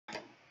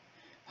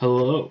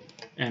Hello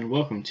and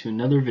welcome to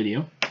another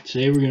video.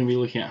 Today we're going to be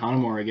looking at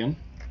Hanamura again.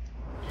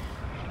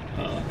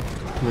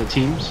 The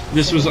teams.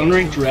 This was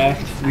unranked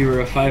draft. We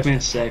were a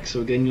 5-man stack, so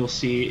again you'll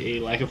see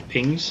a lack of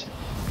pings.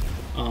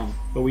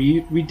 But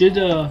we did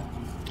a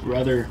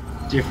rather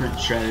different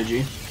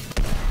strategy.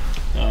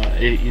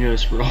 You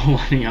notice we're all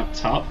lining up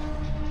top,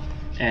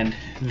 and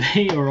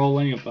they are all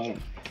lining up bottom.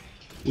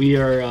 We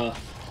are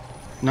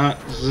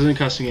this isn't a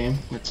custom game.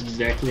 That's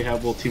exactly how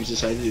both teams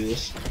decided to do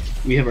this.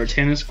 We have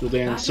Artanis,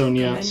 Gul'dan,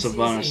 Sonya,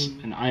 Sylvanas,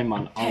 and I'm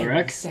on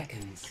Alarak.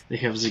 They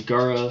have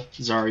Zagara,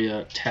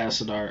 Zarya,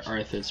 Tassadar,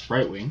 Arthas,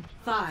 Brightwing.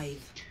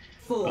 5,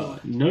 4.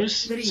 Notice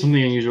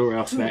something unusual right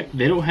off the bat.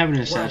 They don't have an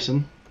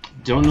assassin.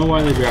 Don't know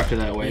why they drafted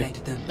that way.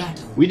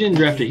 We didn't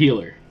draft a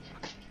healer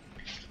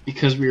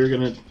because we were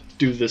gonna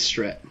do this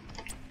strat.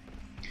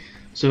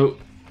 So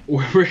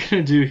what we're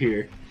gonna do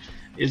here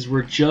is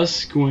we're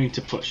just going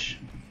to push.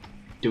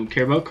 Don't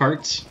care about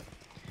carts.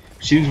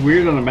 Seems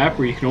weird on a map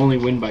where you can only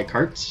win by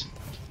carts,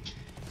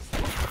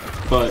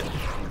 but you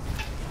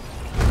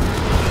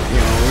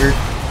know, we're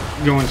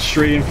going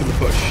straight in for the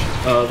push.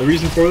 The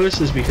reason for this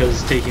is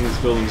because taking these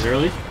buildings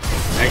early,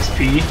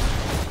 XP,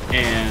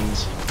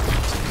 and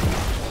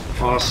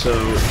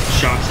also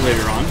shots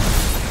later on.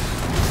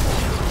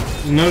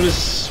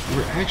 Notice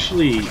we're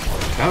actually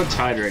about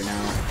tied right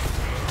now.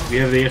 We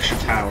have the extra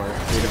tower.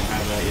 They don't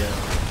have that yet.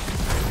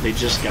 They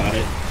just got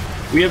it.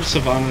 We have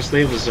Sylvanas,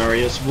 they have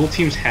Zarya, so both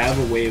teams have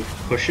a way of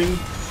pushing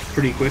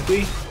pretty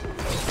quickly.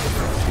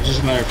 It's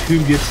just a matter of who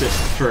gets it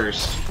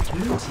first.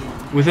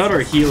 Without our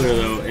healer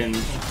though, and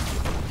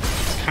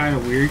it's kind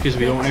of weird because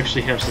we don't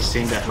actually have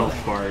sustained health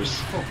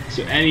bars,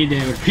 so any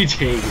damage we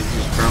take is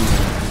just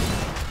permanent.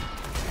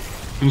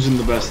 Isn't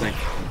the best thing.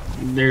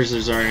 There's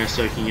their Zarya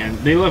soaking in.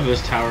 They left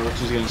this tower,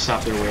 which is going to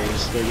stop their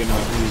waves. They're going to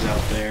lose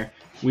out there.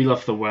 We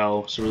left the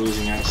well, so we're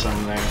losing out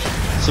some there.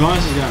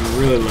 Sylvanas has gotten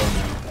really low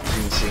now, as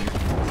you can see.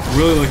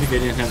 Really lucky they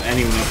didn't have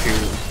anyone up here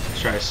to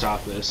try to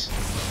stop this,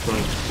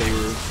 but they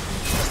were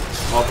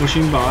all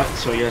pushing bot,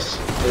 so I guess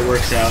it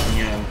works out in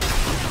the end.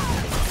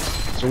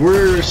 So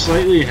we're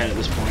slightly ahead at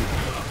this point.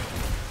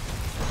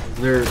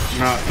 They're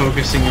not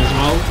focusing as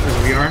well as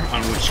we are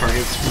on which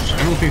targets, which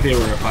I don't think they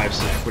were a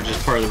 5-stack, which is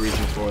part of the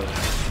reason for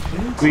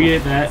that. We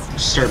get that,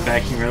 start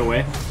backing right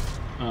away.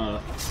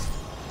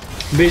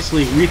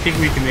 Basically, we think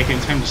we can make it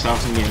in time to stop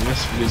them getting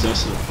this. It gives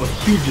us a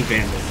huge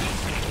advantage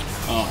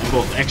in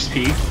both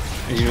XP.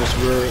 As you notice,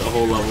 we're a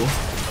whole level,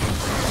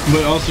 but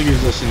it also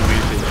gives us an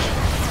advantage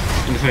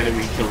in the fact that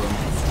we can kill them.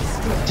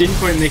 Didn't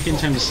quite make it in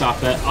time to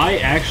stop that. I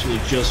actually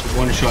just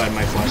one-shot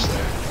my flash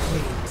there,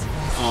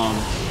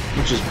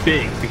 which is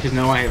big because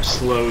now I have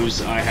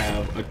slows, I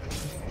have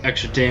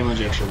extra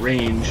damage, extra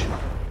range.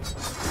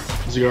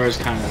 Zagara's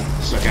kind of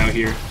stuck out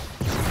here.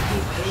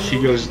 She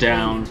goes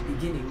down.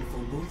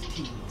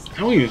 I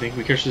don't even think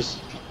we catch this.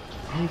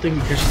 I don't think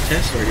we catch the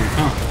test right here,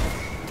 huh?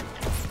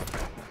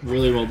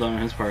 Really well done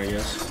on his part, I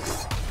guess.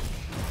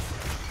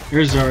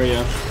 Here's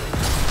Zarya,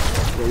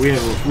 but we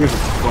have a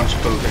bunch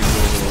of poke enemies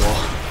over the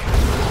wall.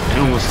 I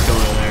almost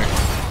killed her there.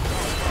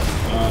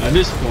 At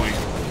this point,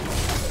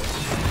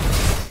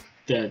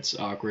 that's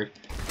awkward.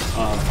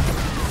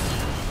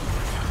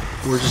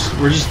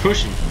 We're just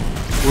pushing.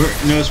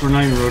 Notice we're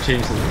not even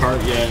rotating to the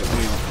cart yet.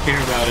 We don't care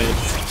about it.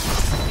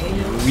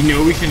 We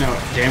know we can out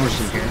damage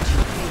them here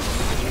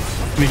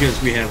because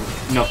we have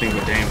nothing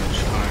but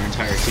damage on our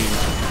entire team.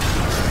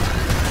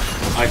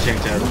 I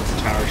tanked out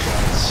tower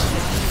shots.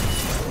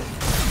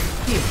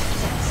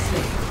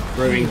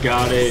 Brightwing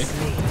got it,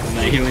 and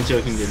that healing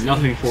token did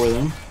nothing for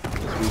them.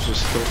 We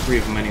just killed 3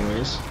 of them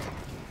anyways.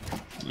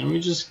 And we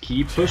just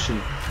keep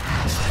pushing.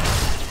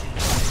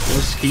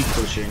 Just keep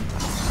pushing.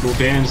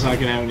 Gul'dan's not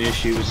gonna have an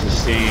issue with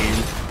sustain.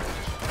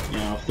 You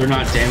know, if they're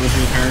not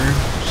damaging her,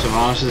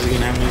 Sylvanas isn't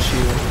gonna have an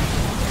issue.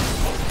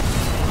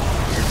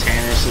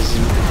 Artanis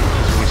isn't,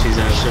 because once he's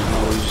at a certain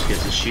level, he just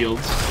gets his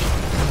shields.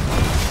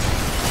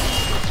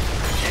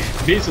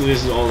 Basically,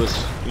 this is all this,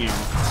 you know,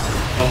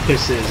 all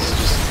this is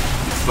just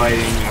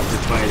fighting after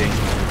fighting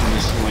in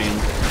this lane.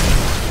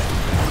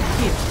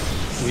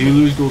 We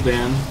lose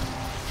Gul'dan.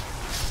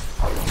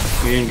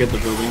 We didn't get the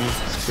building.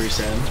 It's pretty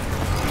sad.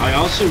 I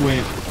also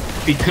went,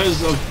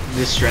 because of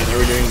this strat that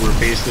we're doing,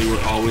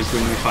 we're always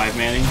going to be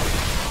 5-manning.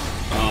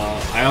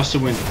 I also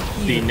went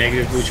the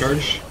negative blue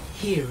charge,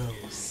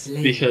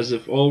 because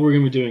if all we're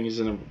going to be doing is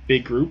in a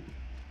big group,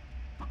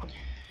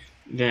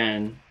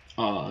 then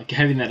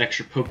having that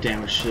extra poke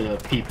damage to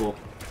people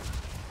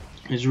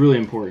is really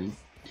important.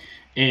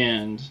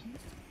 And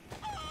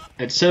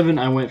at 7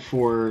 I went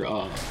for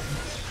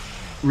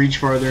reach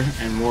farther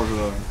and more of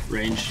a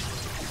range,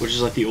 which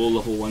is like the old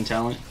level 1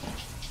 talent.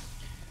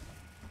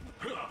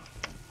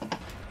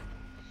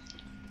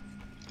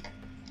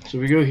 So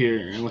we go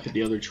here and look at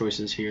the other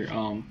choices here.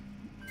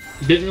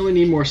 Didn't really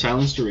need more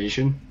silence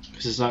duration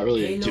because it's not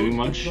really doing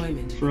much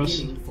for us.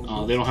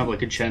 They don't have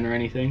like a Chen or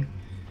anything.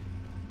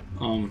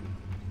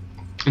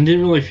 And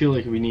didn't really feel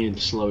like we needed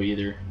to slow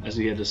either, as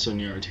we had the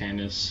Sonya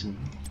Artanis and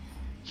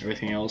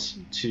everything else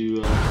to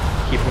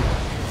keep them.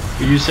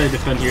 We do decide to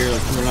defend here,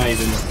 like, we're not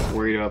even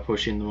worried about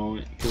pushing the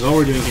moment. Because all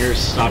we're doing here is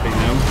stopping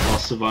them while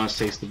Sylvanas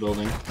takes the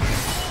building.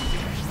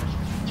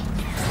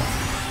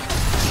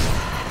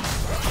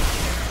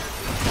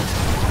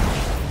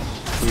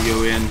 We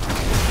go in.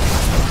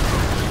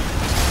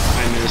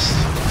 I missed.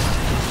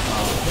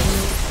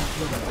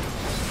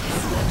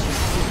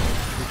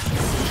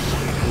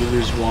 We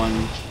lose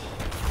 1.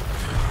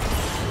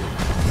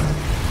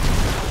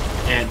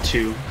 And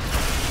 2.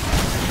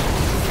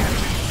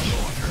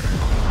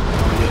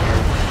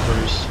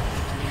 First,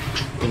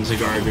 then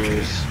Zagar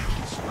goes.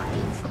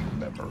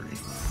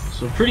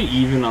 So pretty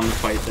even on the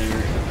fight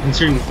there,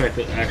 considering the fact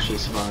that actually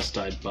Sylvanas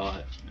died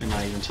bot and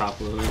not even top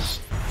Lilies.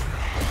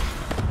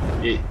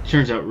 It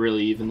turns out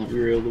really even that we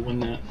were able to win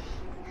that.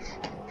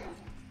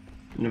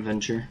 An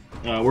adventure.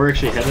 We're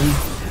actually ahead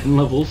in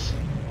levels.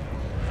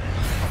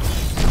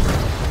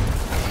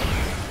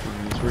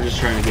 So we're just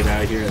trying to get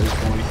out of here at this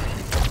point.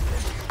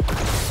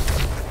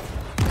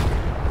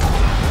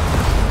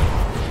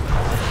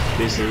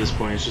 Basically, at this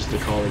point, it's just a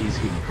call that he's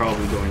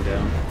probably going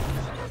down.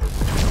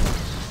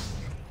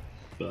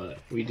 But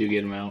we do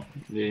get him out.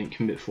 They didn't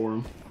commit for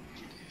him.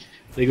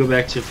 They go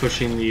back to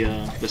pushing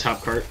the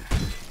top cart.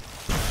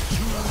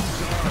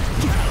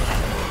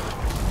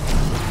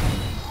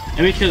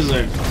 And because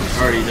I've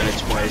already died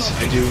twice,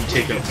 I do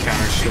take up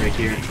counter strike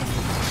here.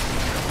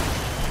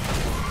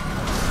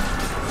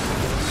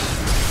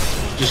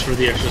 Just for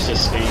the extra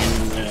sustain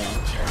and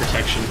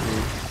protection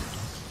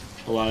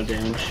for a lot of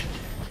damage.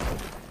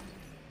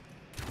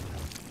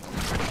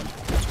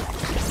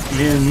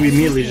 And we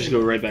immediately just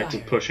go right back to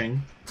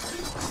pushing.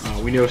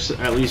 We know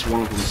at least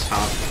one of them is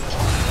top.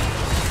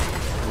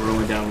 We're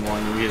only down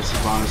 1, and we have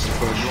Sylvanas to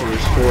push.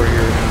 There's 4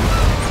 here now.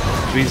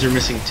 Which means they're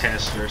missing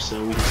Tester,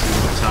 so we can see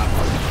them on top.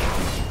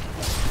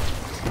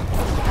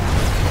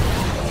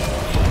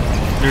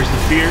 There's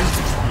the fear.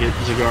 Get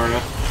Zagara.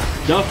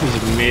 Duff was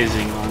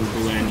amazing on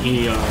Berlin.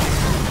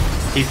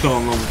 He fell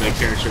in love with that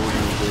character when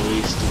he was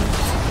released.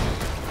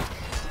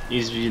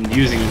 He's been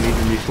using him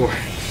even before.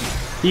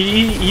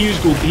 He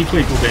used Gould. He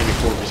played Gul'dan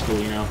before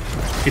basically, you know.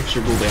 Hipster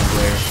Gul'dan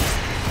player.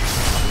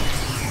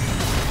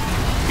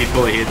 He'd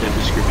probably hit that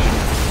description.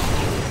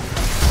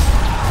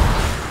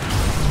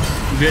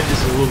 Vet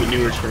is a little bit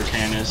newer to her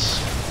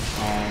Tannis.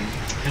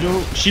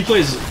 She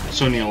plays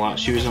Sonya a lot.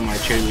 She was on my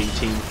cheerleading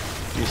team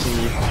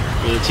recently.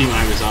 Or the team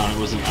I was on, I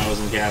wasn't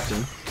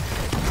captain.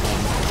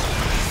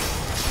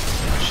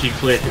 She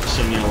played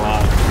Sonya a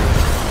lot.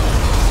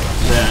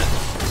 That.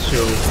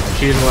 So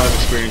she has a lot of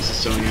experience with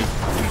Sonya.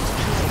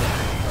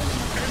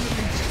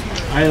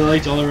 I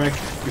liked Alarak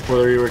before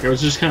the rework. I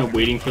was just kind of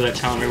waiting for that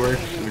talent rework.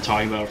 We've been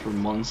talking about it for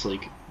months.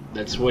 Like,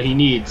 that's what he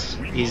needs.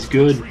 He's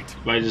good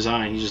by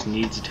design. He just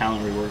needs a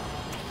talent rework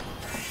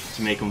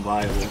to make him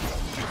viable.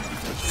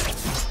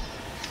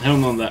 I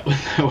don't know what that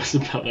was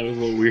about. That was a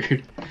little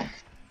weird.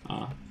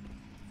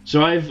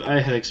 So I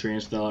had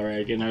experience with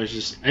Alarak, and I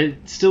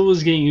still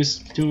was getting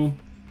used to him.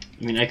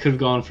 I mean, I could have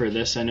gone for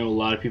this. I know a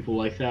lot of people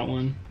like that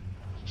one.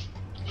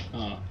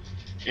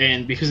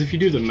 And because if you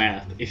do the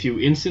math, if you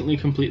instantly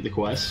complete the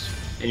quest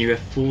and you have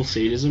full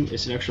sadism,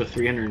 it's an extra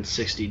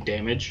 360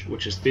 damage,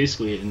 which is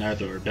basically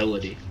another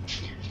ability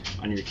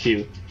on your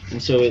Q.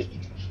 And so I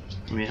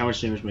mean, how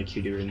much damage does my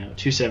Q do right now?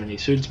 270.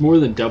 So it's more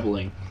than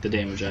doubling the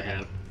damage I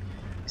have.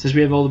 Since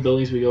we have all the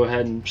buildings, we go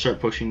ahead and start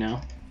pushing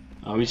now.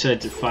 We decided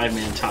to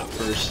 5-man top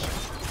first.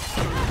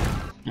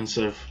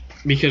 Instead of,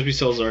 because we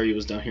saw Zarya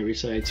was down here, we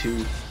decided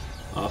to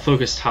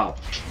focus top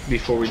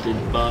before we did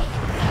bot.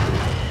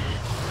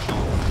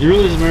 It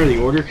really doesn't matter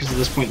the order, because at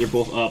this point they're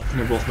both up, and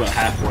they're both about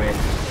halfway.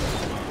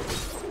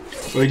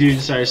 But we do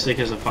decide to stick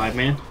as a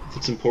 5-man, if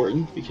it's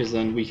important, because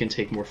then we can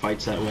take more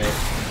fights that way.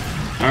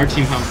 Our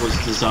team comp was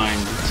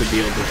designed to be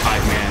able to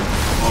 5-man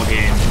all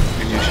game,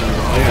 and usually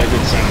I got a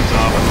good seconds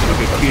off, a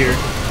good fear.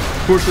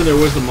 Fortunately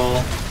there was the maul,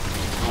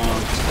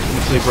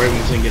 until the Bright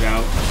Wings didn't get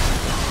out.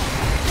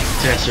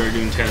 Tess started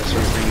doing Tess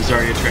sort of thing,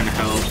 Zarya trying to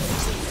help.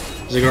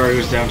 Zagara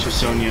goes down to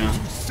Sonya.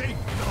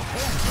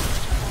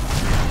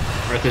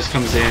 Arthas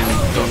comes in,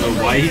 don't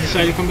know why he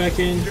decided to come back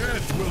in.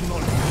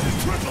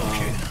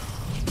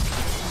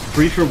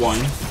 3 for 1.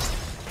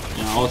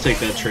 I'll take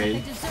that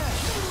trade.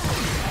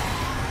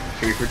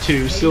 3 for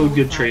 2, still a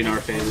good trade in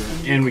our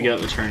favor. And we got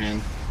the turn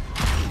in.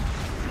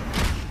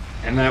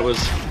 And that was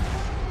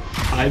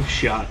 5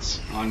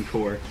 shots on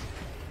core.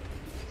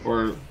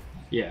 Or,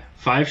 yeah,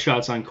 5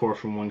 shots on core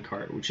from 1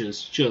 cart, which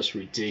is just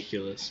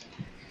ridiculous.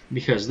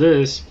 Because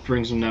this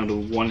brings them down to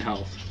 1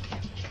 health.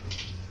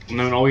 And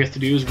then all we have to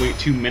do is wait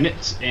 2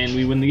 minutes, and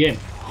we win the game.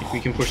 If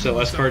we can push that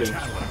last card in.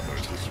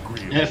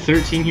 At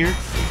 13 here,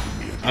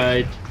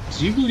 do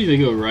you believe they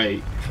go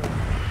right?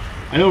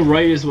 I know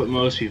right is what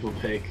most people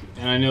pick,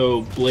 and I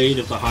know Blade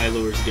of the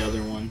High-Lower is the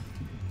other one.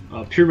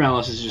 Pure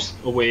Malice is just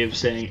a way of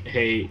saying,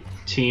 hey,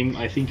 team,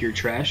 I think you're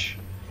trash.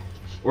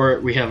 Or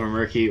we have a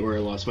Murky or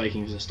a Lost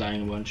Vikings that's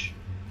dying a bunch.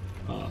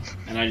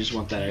 And I just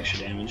want that extra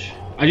damage.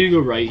 I do go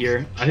right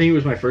here. I think it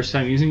was my first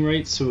time using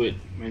right, so I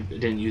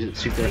didn't use it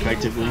super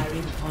effectively.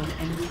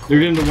 They're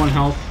getting to 1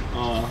 health.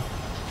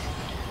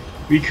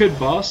 We could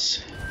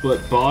boss,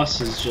 but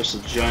boss is just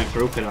a giant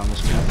throw pit on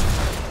this map.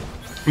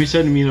 We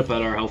decided to meet up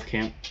at our health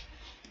camp.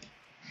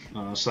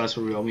 So that's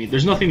where we all meet.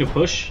 There's nothing to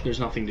push. There's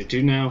nothing to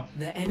do now.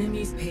 The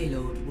enemy's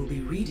payload will be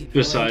redeployed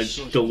Besides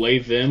delay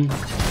them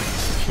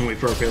and wait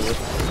for our payload.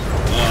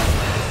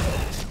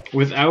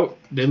 Without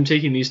them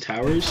taking these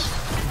towers,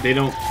 they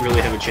don't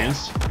really have a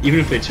chance. Even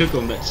if they took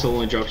them, that still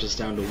only drops us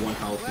down to 1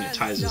 health and it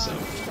ties us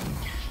out.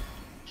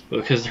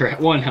 But because they're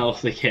at 1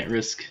 health, they can't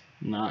risk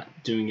not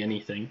doing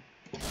anything.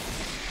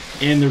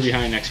 And they're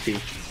behind XP.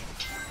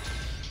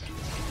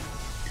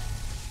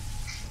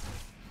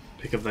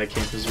 Pick up that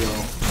camp as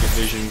well.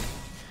 Division.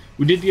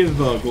 We did give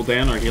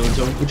Gul'dan our healing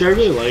zone, which I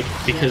really like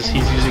because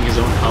he's using his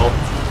own health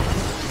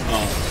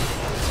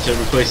to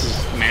replace his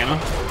mana.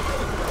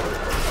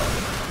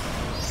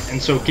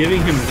 And so giving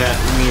him that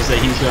means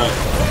that he's got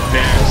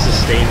that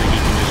sustain that he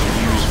can just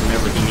use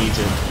whenever he needs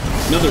it.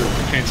 Another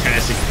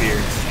fantastic fear.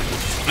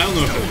 I don't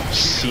know if I've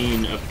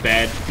seen a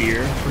bad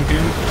fear from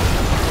him,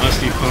 unless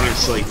the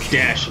opponents like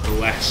dash at the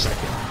last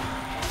second,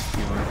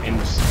 you know, and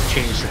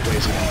change the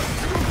place again.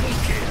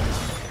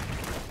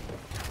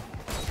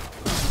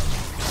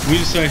 We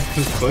decided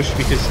to push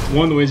because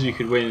one of the ways we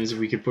could win is if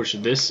we could push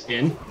this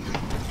in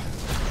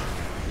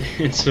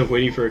instead of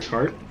waiting for a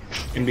cart.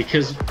 And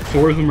because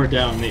 4 of them are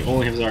down, they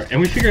only have Zara. And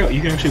we figured out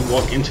you can actually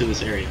walk into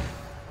this area.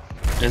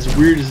 As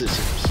weird as it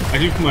seems. I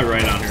do put my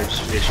right on her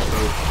just to show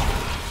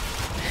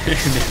both. And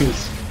it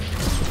was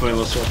a funny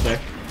little swap there.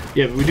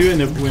 Yeah, but we do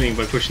end up winning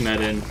by pushing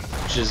that in,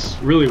 which is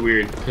really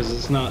weird because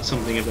it's not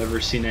something I've ever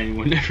seen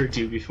anyone ever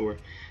do before.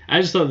 I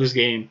just thought this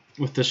game,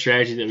 with the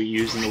strategy that we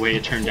used and the way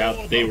it turned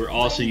out, they were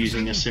also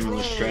using a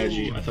similar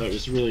strategy. I thought it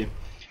was really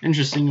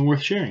interesting and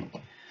worth sharing.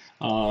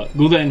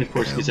 Gul'dan, of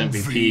course, gets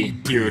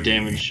MVP, hero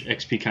damage,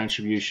 XP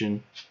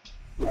contribution.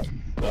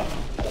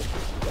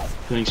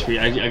 Healing speed,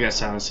 I got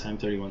silence time,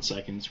 31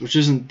 seconds, which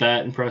isn't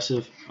that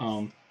impressive.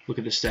 Look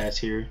at the stats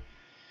here.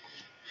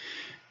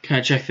 Kind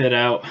of check that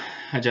out.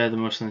 I died the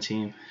most on the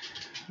team.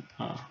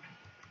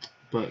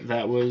 But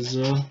that was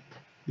the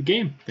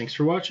game. Thanks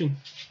for watching.